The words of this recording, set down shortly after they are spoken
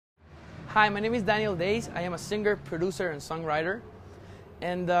Hi, my name is Dayz. I am a singer, producer, and songwriter.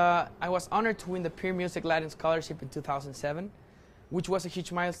 And I was honored to win the Peermusic Latin Scholarship in 2007, which was a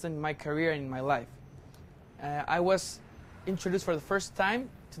huge milestone in my career and in my life. I was introduced for the first time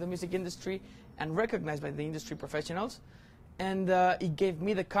to the music industry and recognized by the industry professionals. And it gave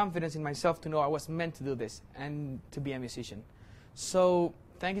me the confidence in myself to know I was meant to do this and to be a musician. So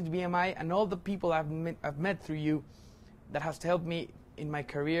thank you to BMI and all the people I've met through you that has helped me in my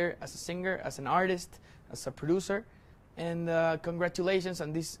career as a singer, as an artist, as a producer. And congratulations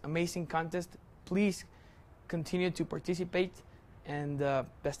on this amazing contest. Please continue to participate, and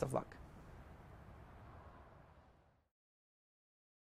best of luck.